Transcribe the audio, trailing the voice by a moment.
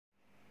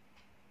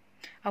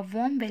A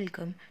warm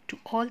welcome to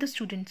all the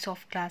students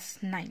of class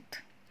 9th.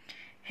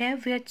 Here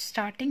we are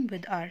starting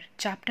with our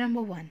chapter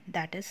number 1,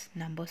 that is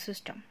number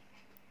system.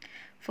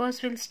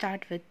 First we'll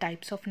start with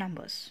types of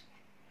numbers.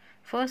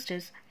 First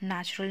is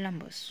natural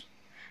numbers.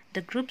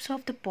 The groups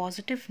of the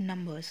positive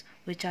numbers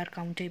which are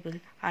countable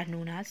are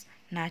known as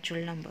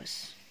natural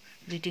numbers.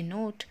 We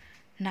denote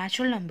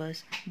natural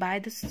numbers by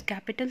the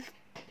symbol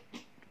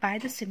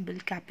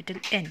capital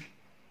N.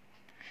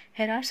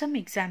 Here are some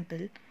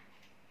examples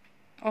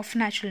of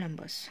natural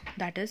numbers,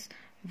 that is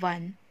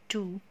 1,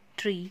 2,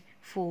 3,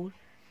 4,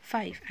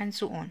 5 and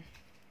so on.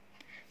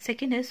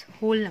 Second is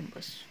whole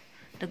numbers.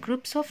 The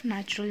groups of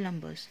natural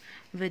numbers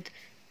with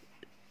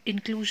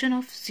inclusion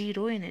of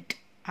 0 in it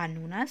are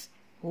known as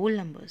whole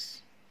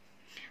numbers.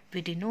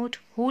 We denote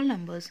whole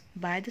numbers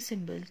by the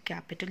symbol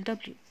capital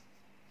W.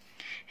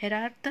 Here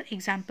are the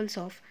examples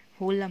of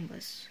whole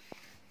numbers: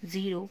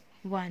 0,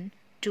 1,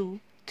 2,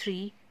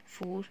 3,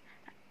 4,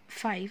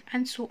 5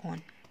 and so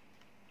on.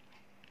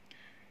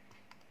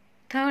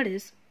 Third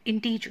is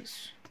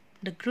integers.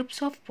 The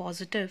groups of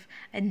positive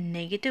and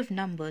negative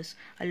numbers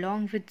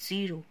along with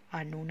 0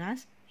 are known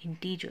as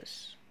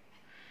integers.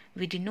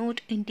 We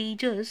denote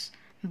integers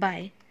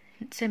by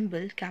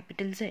symbol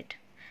capital Z.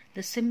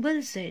 The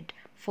symbol Z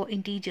for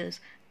integers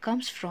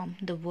comes from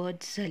the word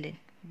zelen,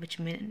 which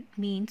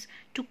means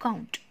to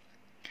count.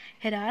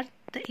 Here are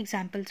the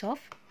examples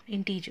of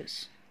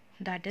integers,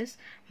 that is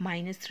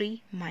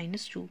 -3,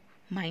 -2,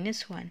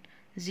 -1,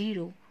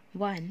 0,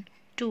 1,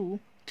 2,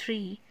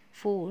 3,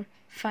 4,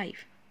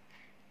 5.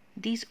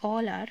 These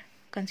all are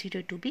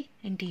considered to be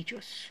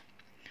integers.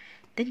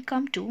 Then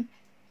come to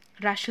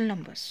rational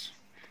numbers.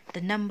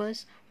 The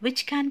numbers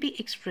which can be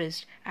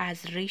expressed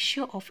as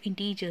ratio of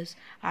integers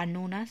are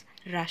known as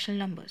rational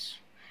numbers.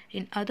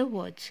 In other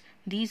words,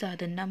 these are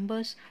the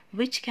numbers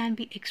which can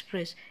be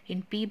expressed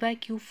in P by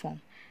Q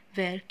form,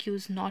 where Q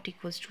is not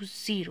equals to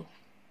 0.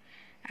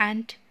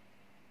 And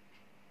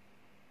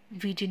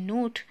we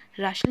denote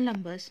rational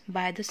numbers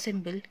by the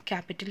symbol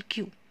capital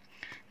Q.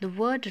 The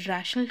word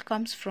rational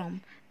comes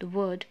from the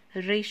word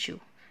ratio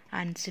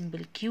and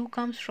symbol Q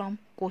comes from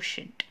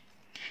quotient.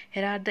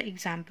 Here are the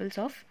examples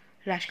of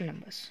rational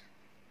numbers: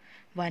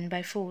 1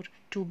 by 4,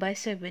 2 by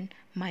 7,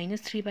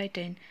 -3 by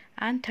 10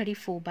 and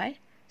 34 by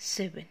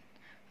 7.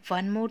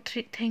 One more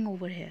thing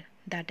over here,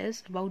 that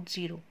is about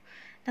 0.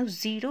 Now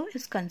 0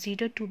 is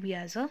considered to be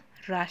as a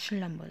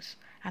rational numbers.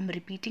 I am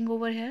repeating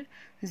over here,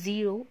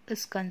 0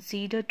 is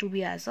considered to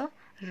be as a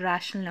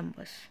rational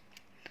numbers.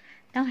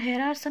 Now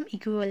here are some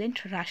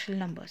equivalent rational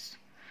numbers.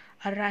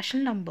 A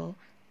rational number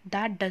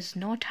that does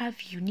not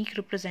have unique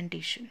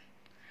representation.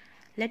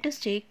 Let us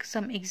take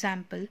some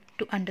example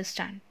to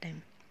understand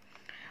them.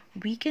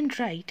 We can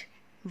write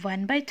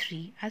 1 by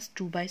 3 as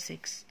 2 by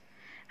 6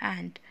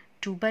 and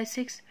 2 by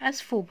 6 as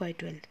 4 by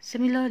 12.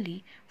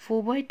 Similarly,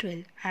 4 by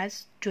 12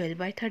 as 12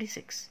 by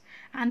 36,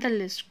 and the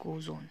list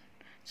goes on.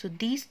 So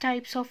these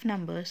types of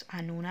numbers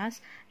are known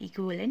as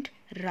equivalent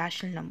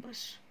rational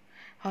numbers.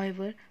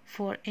 However,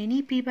 for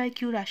any P by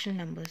Q rational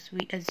numbers,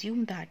 we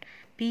assume that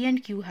P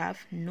and Q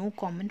have no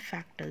common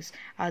factors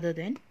other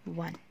than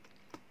 1.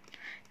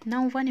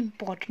 Now one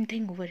important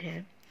thing over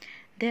here,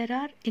 there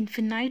are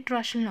infinite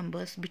rational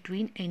numbers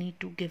between any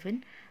two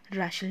given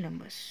rational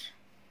numbers.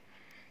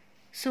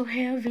 So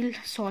here we'll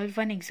solve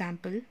one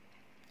example,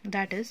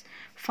 that is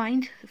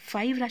find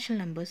 5 rational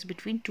numbers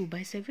between 2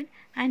 by 7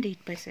 and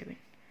 8 by 7.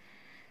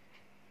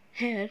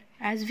 Here,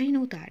 as we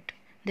know that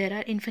there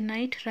are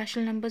infinite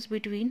rational numbers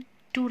between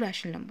two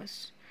rational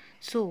numbers,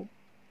 so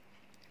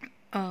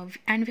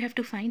and we have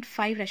to find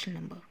 5 rational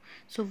number.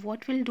 So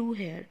what we'll do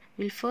here,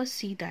 we'll first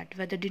see that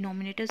whether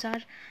denominators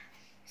are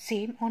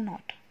same or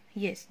not.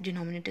 Yes,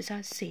 denominators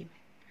are same.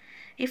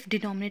 If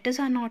denominators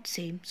are not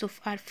same, so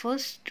our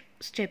first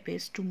step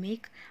is to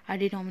make our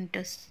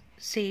denominators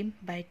same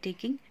by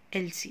taking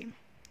LCM.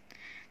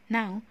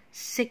 Now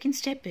second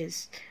step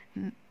is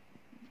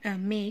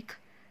make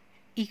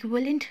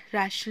equivalent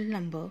rational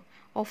number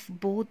of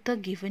both the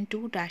given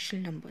two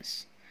rational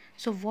numbers.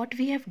 So what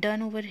we have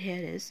done over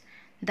here is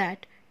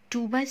that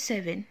 2 by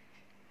 7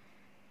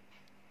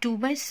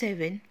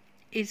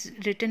 is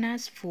written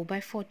as 4 by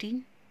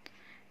 14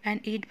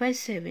 and 8 by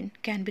 7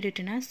 can be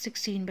written as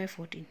 16 by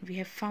 14. We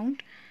have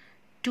found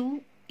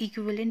two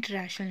equivalent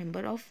rational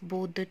number of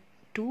both the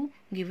two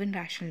given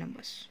rational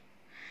numbers.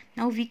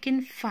 Now we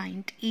can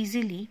find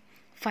easily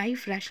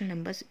 5 rational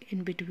numbers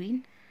in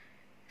between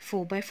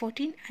 4 by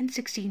 14 and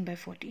 16 by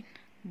 14.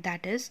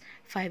 That is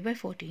 5 by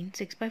 14,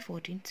 6 by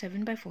 14,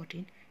 7 by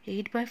 14,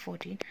 8 by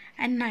 14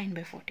 and 9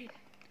 by 14.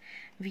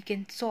 We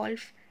can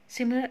solve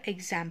similar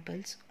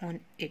examples on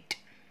it.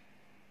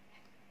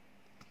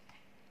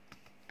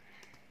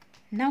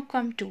 Now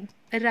come to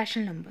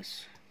irrational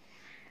numbers.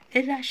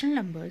 Irrational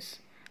numbers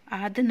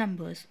are the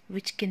numbers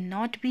which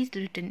cannot be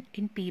written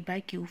in P by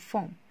Q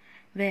form,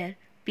 where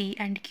P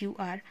and Q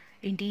are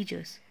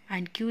integers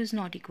and Q is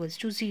not equals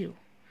to 0.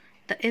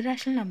 The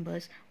irrational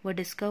numbers were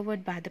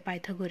discovered by the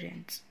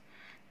Pythagoreans.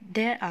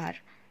 There are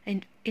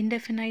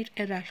indefinite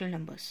irrational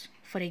numbers.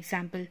 For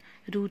example,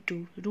 root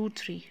 2, root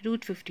 3,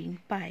 root 15,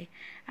 pi,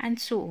 and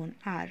so on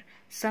are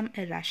some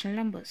irrational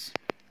numbers.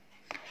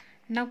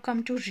 Now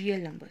come to real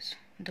numbers.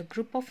 The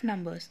group of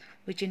numbers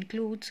which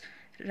includes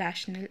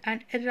rational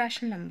and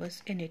irrational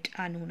numbers in it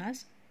are known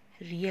as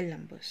real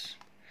numbers.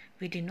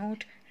 We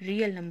denote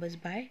real numbers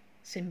by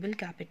symbol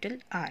capital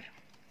R.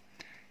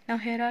 Now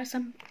here are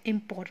some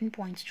important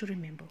points to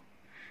remember.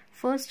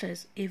 First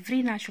is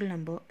every natural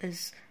number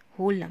is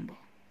whole number.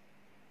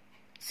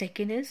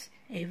 Second is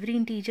every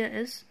integer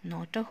is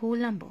not a whole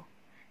number.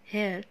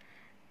 Here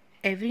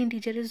every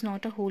integer is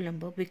not a whole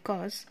number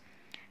because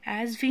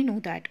as we know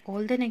that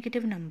all the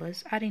negative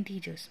numbers are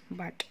integers,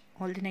 but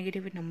all the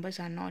negative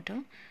numbers are not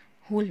a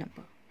whole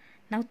number.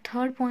 Now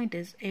third point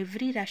is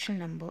every rational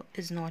number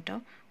is not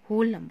a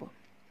whole number.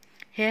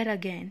 Here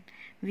again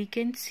we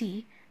can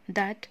see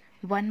that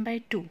 1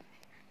 by 2,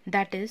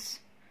 that is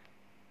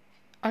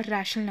a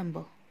rational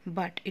number,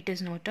 but it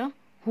is not a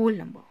whole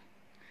number.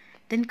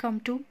 Then come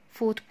to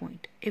fourth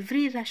point,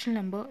 every rational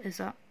number is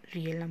a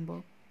real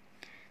number.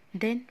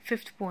 Then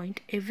fifth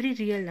point, every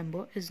real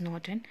number is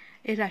not an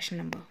irrational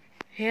number.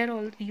 Here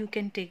all you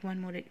can take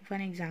one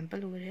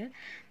example over here,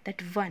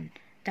 that 1,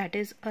 that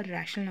is a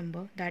rational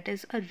number, that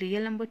is a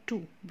real number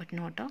too, but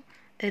not a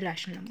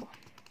irrational number.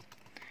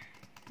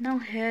 Now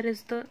here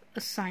is the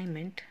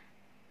assignment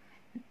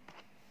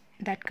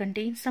that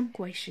contains some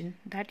question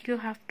that you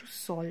have to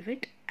solve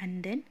it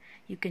and then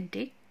you can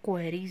take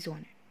queries on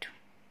it.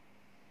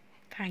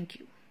 Thank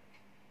you.